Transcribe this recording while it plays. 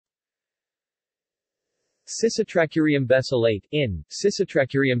Cisatracurium besilate, in,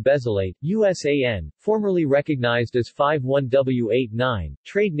 Cisatracurium besilate, USAN, formerly recognized as 51W89,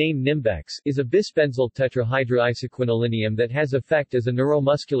 trade name Nimbex, is a bisbenzyl tetrahydroisoquinolineium that has effect as a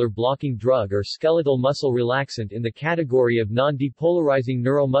neuromuscular blocking drug or skeletal muscle relaxant in the category of non-depolarizing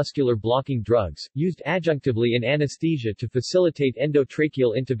neuromuscular blocking drugs, used adjunctively in anesthesia to facilitate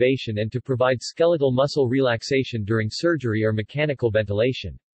endotracheal intubation and to provide skeletal muscle relaxation during surgery or mechanical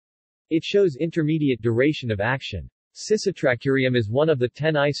ventilation. It shows intermediate duration of action. Cisatracurium is one of the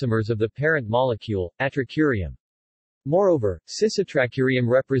 10 isomers of the parent molecule, atracurium. Moreover, cisatracurium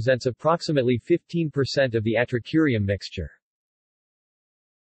represents approximately 15% of the atracurium mixture.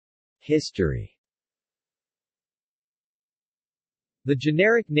 History. The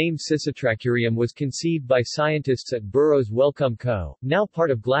generic name Cisatracurium was conceived by scientists at Burroughs Wellcome Co., now part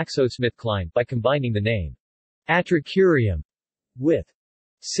of GlaxoSmithKline, by combining the name atracurium with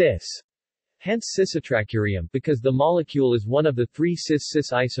cis, hence cisatracurium, because the molecule is one of the 3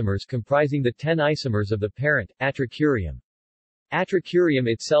 cis-cis isomers comprising the 10 isomers of the parent, atracurium. Atracurium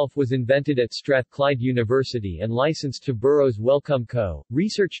itself was invented at Strathclyde University and licensed to Burroughs Wellcome Co.,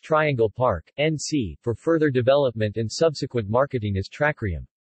 Research Triangle Park, NC, for further development and subsequent marketing as Tracrium.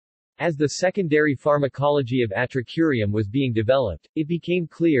 As the secondary pharmacology of atracurium was being developed, it became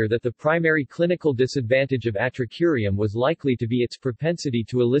clear that the primary clinical disadvantage of atracurium was likely to be its propensity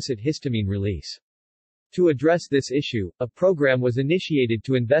to elicit histamine release. To address this issue, a program was initiated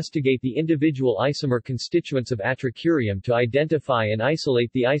to investigate the individual isomer constituents of atracurium to identify and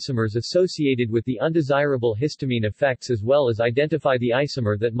isolate the isomers associated with the undesirable histamine effects as well as identify the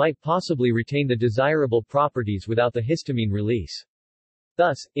isomer that might possibly retain the desirable properties without the histamine release.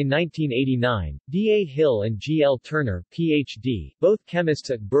 Thus, in 1989, D. A. Hill and G. L. Turner, Ph.D., both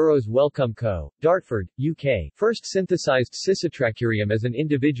chemists at Burroughs Wellcome Co., Dartford, UK, first synthesized cisatracurium as an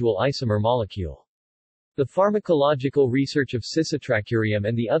individual isomer molecule. The pharmacological research of cisatracurium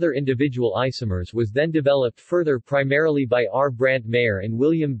and the other individual isomers was then developed further primarily by R. Brandt Mayer and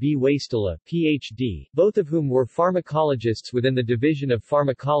William B. Wastela, Ph.D., both of whom were pharmacologists within the Division of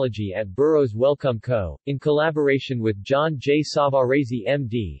Pharmacology at Burroughs Wellcome Co., in collaboration with John J. Savarese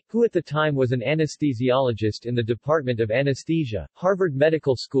M.D., who at the time was an anesthesiologist in the Department of Anesthesia, Harvard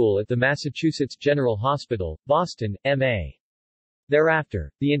Medical School at the Massachusetts General Hospital, Boston, M.A.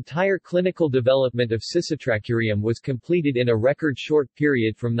 Thereafter, the entire clinical development of cisatracurium was completed in a record short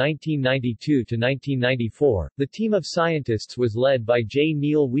period from 1992 to 1994. The team of scientists was led by J.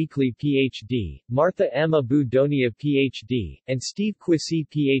 Neil Weekly Ph.D., Martha M. Abu-Donia Ph.D., and Steve Quissy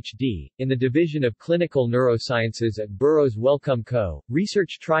Ph.D., in the Division of Clinical Neurosciences at Burroughs Wellcome Co.,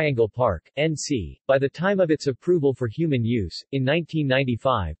 Research Triangle Park, NC. By the time of its approval for human use, in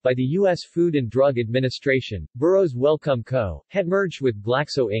 1995, by the U.S. Food and Drug Administration, Burroughs Wellcome Co. had merged with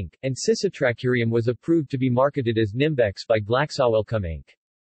Glaxo Inc., and cisatracurium was approved to be marketed as Nimbex by GlaxoWellcome Inc.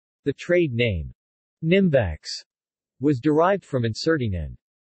 The trade name Nimbex was derived from inserting an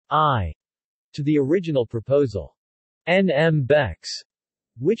I to the original proposal NMbex,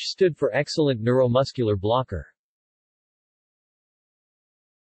 which stood for Excellent Neuromuscular Blocker.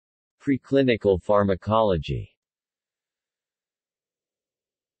 Preclinical pharmacology.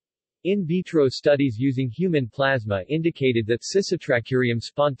 In vitro studies using human plasma indicated that cisatracurium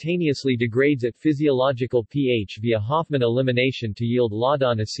spontaneously degrades at physiological pH via Hofmann elimination to yield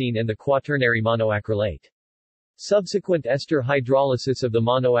laudanosine and the quaternary monoacrylate. Subsequent ester hydrolysis of the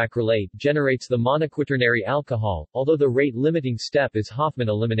monoacrylate generates the monoquaternary alcohol, although the rate-limiting step is Hofmann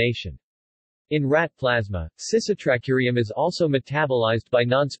elimination. In rat plasma, cisatracurium is also metabolized by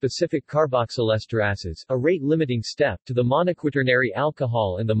nonspecific carboxylesterases, a rate-limiting step, to the monoquaternary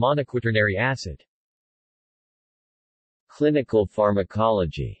alcohol and the monoquaternary acid. Clinical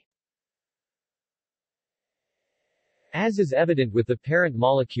pharmacology. As is evident with the parent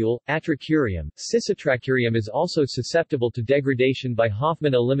molecule, atracurium, cisatracurium is also susceptible to degradation by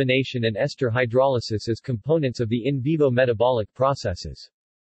Hofmann elimination and ester hydrolysis as components of the in vivo metabolic processes.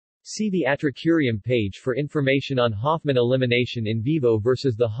 See the atracurium page for information on Hofmann elimination in vivo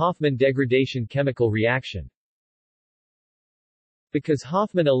versus the Hofmann degradation chemical reaction. Because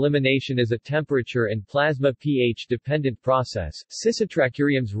Hofmann elimination is a temperature and plasma pH-dependent process,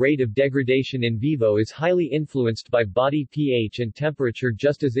 cisatracurium's rate of degradation in vivo is highly influenced by body pH and temperature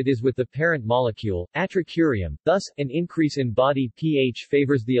just as it is with the parent molecule, atracurium. Thus, an increase in body pH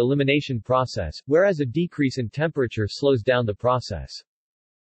favors the elimination process, whereas a decrease in temperature slows down the process.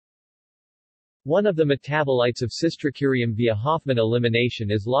 One of the metabolites of cisatracurium via Hofmann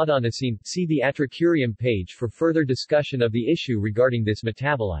elimination is laudanosine. See the atracurium page for further discussion of the issue regarding this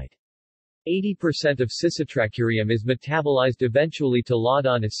metabolite. 80% of cisatracurium is metabolized eventually to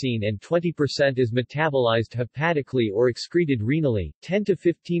laudanosine and 20% is metabolized hepatically or excreted renally. 10 to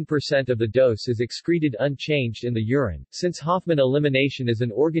 15% of the dose is excreted unchanged in the urine. Since Hofmann elimination is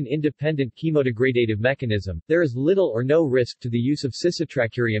an organ-independent chemodegradative mechanism, there is little or no risk to the use of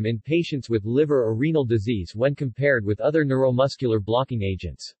cisatracurium in patients with liver or renal disease when compared with other neuromuscular blocking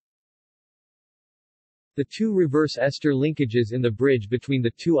agents. The two reverse ester linkages in the bridge between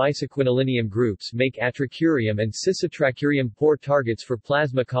the two isoquinolineium groups make atracurium and cisatracurium poor targets for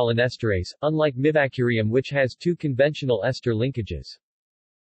plasma cholinesterase, unlike mivacurium which has two conventional ester linkages.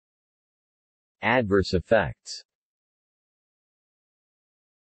 Adverse effects: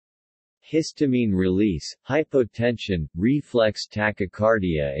 histamine release, hypotension, reflex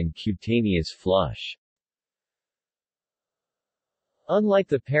tachycardia and cutaneous flush. Unlike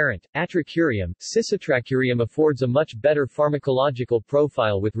the parent, atracurium, cisatracurium affords a much better pharmacological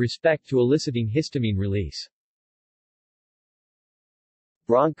profile with respect to eliciting histamine release.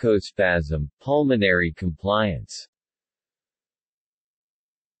 Bronchospasm, pulmonary compliance.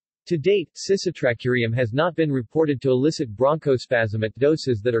 To date, cisatracurium has not been reported to elicit bronchospasm at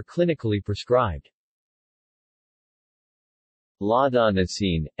doses that are clinically prescribed.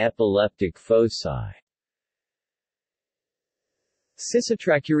 Laudanosine, epileptic foci.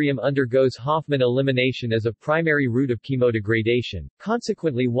 Cisatracurium undergoes Hofmann elimination as a primary route of chemodegradation,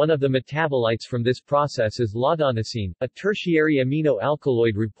 consequently one of the metabolites from this process is laudanosine, a tertiary amino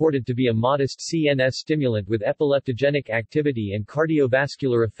alkaloid reported to be a modest CNS stimulant with epileptogenic activity and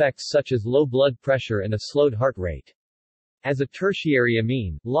cardiovascular effects such as low blood pressure and a slowed heart rate. As a tertiary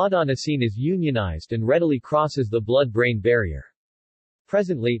amine, laudanosine is unionized and readily crosses the blood-brain barrier.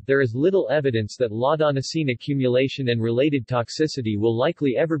 Presently, there is little evidence that laudanosine accumulation and related toxicity will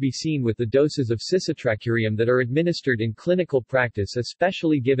likely ever be seen with the doses of cisatracurium that are administered in clinical practice,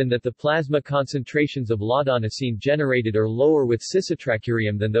 especially given that the plasma concentrations of laudanosine generated are lower with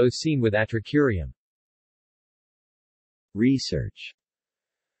cisatracurium than those seen with atracurium. Research.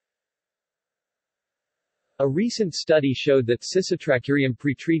 A recent study showed that cisatracurium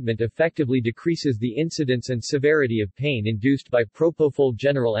pretreatment effectively decreases the incidence and severity of pain induced by propofol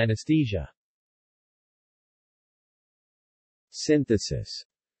general anesthesia. Synthesis.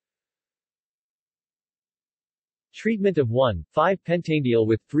 Treatment of 1,5-pentanediol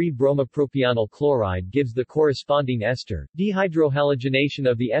with 3-bromopropionyl chloride gives the corresponding ester. Dehydrohalogenation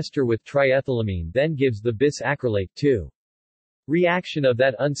of the ester with triethylamine then gives the bis-acrylate 2. Reaction of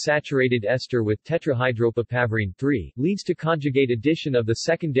that unsaturated ester with tetrahydropapaverine 3 leads to conjugate addition of the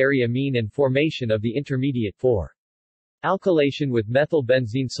secondary amine and formation of the intermediate 4. Alkylation with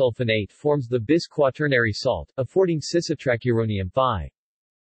methylbenzene sulfonate forms the bis-quaternary salt, affording cisatracuronium 5.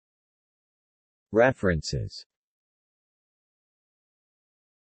 References.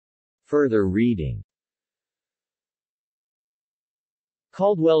 Further reading.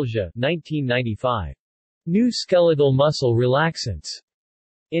 Caldwell-Zha, 1995. New Skeletal Muscle Relaxants.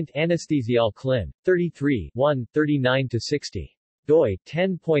 Int. Anesthesial Clin. 33, 1, 39-60. doi,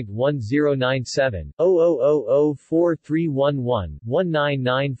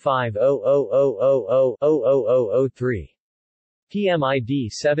 10.1097-000043111-199500000003. PMID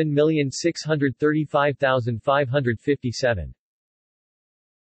 7635557.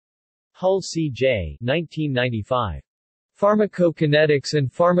 Hull C.J. 1995. Pharmacokinetics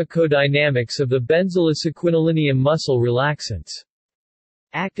and Pharmacodynamics of the Benzyliciquinolineium Muscle Relaxants.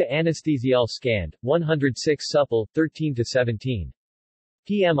 Acta Anesthesial Scand, 106 Supple, 13-17.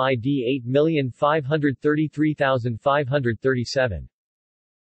 PMID 8533537.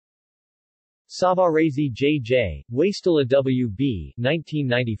 Savarese J.J., Wastela W.B.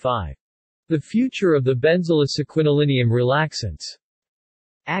 1995. The Future of the Benzyliciquinolineium Relaxants.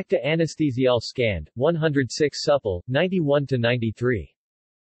 Acta Anesthesial Scand, 106 Supple, 91-93.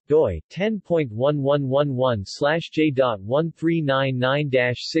 doi,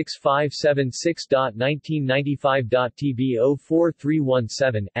 10.1111/j.1399-6576.1995.tb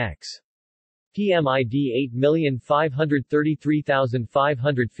 04317-X. PMID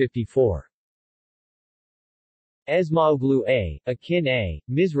 8533554. Esmaoglu A., Akin A.,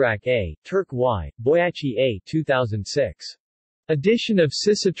 Mizrak A., Turk Y., Boyachi A. 2006. Addition of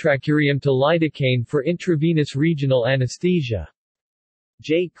cisatracurium to lidocaine for intravenous regional anesthesia.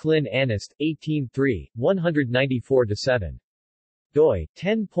 J. Clin Anest, 18-3, 194-7. doi,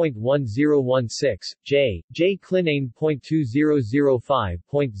 10.1016, J. J.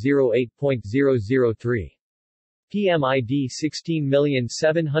 Clinane.2005.08.003. PMID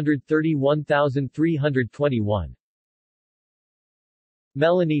 16731321.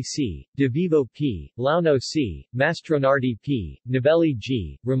 Melanie C., De Vivo P., Launo C., Mastronardi P., Novelli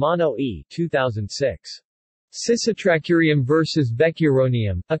G., Romano E. 2006. Cisatracurium versus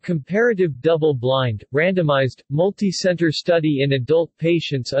Vecuronium, a comparative double-blind, randomized, multi-center study in adult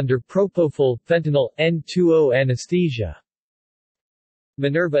patients under propofol, fentanyl, N2O anesthesia.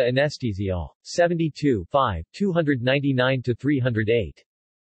 Minerva Anestesial. 72 299-308.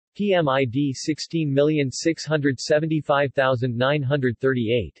 PMID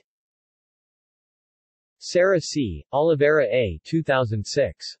 16675938. Sarah C., Oliveira A.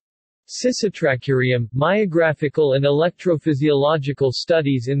 2006. Cisatracurium, Myographical and Electrophysiological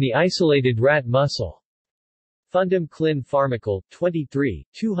Studies in the Isolated Rat Muscle. Fundum Clin Pharmacal, 23,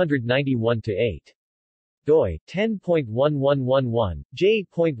 291-8. doi, 10.1111,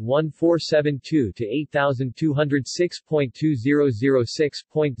 j.1472 to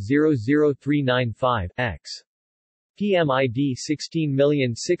 8026.2006.00395, PMID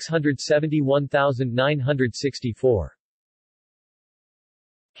 16671964.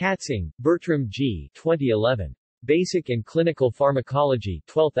 Katzing, Bertram G. 2011. Basic and Clinical Pharmacology,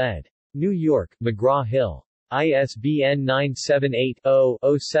 12th ed. New York, McGraw-Hill. ISBN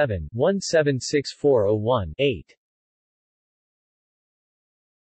 978-0-07-176401-8.